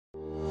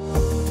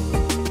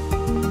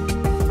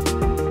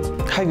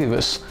Hi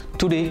viewers,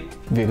 today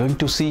we are going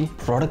to see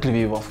product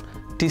review of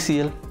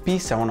TCL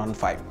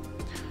P715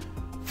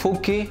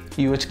 4K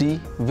UHD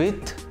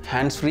with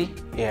hands-free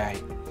AI.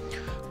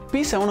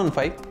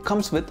 P715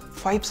 comes with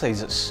 5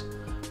 sizes: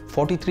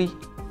 43,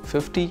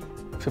 50,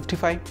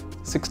 55,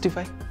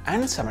 65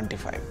 and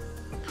 75.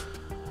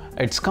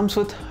 It comes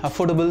with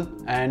affordable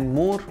and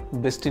more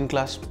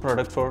best-in-class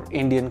product for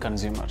Indian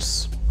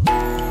consumers.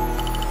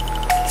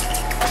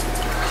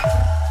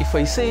 If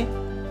I say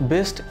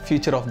best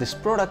feature of this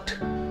product,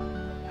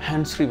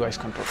 hands-free voice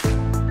control.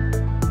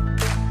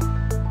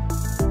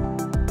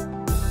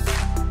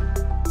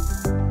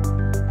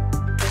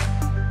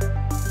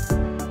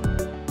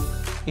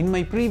 In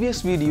my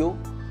previous video,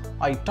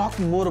 I talked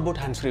more about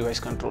hands-free voice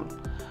control.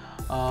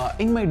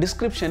 In my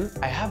description,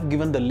 I have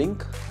given the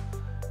link.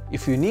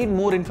 If you need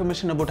more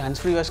information about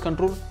hands-free voice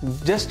control,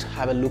 just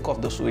have a look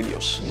of those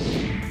videos.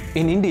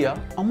 In India,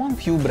 among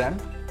few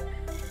brands,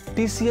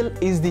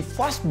 TCL is the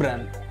first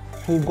brand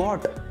who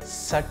got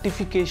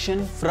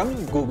certification from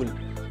Google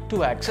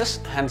to access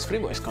hands-free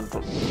voice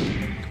control.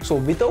 So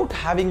without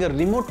having a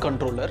remote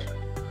controller,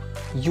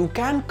 you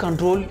can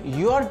control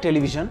your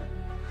television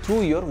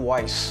through your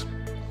voice.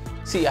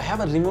 See, I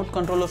have a remote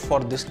controller for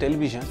this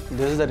television.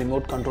 This is the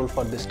remote control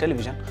for this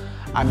television.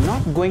 I'm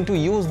not going to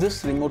use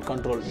this remote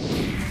control.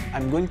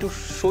 I'm going to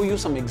show you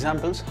some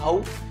examples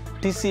how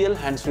TCL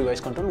hands-free voice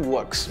control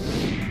works.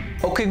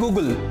 Okay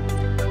Google,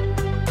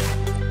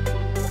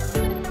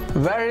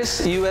 where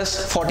is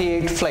US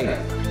 48 flight?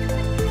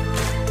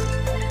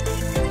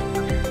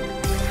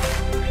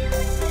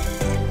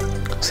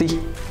 See,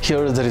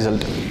 here is the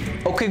result.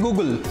 Okay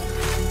Google,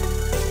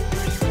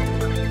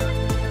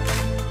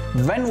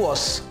 when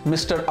was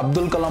Mr.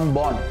 Abdul Kalam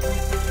born?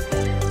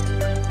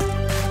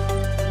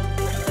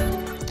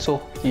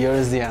 So here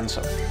is the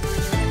answer.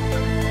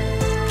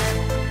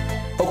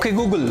 Okay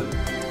Google,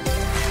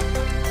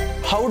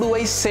 how do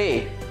I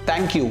say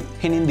thank you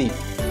in Hindi?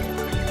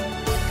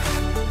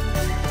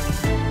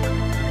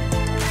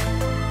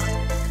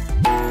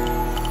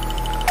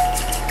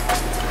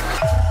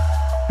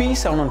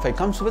 P715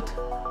 comes with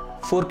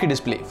 4K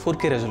display,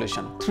 4K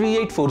resolution,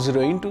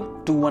 3840 x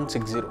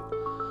 2160.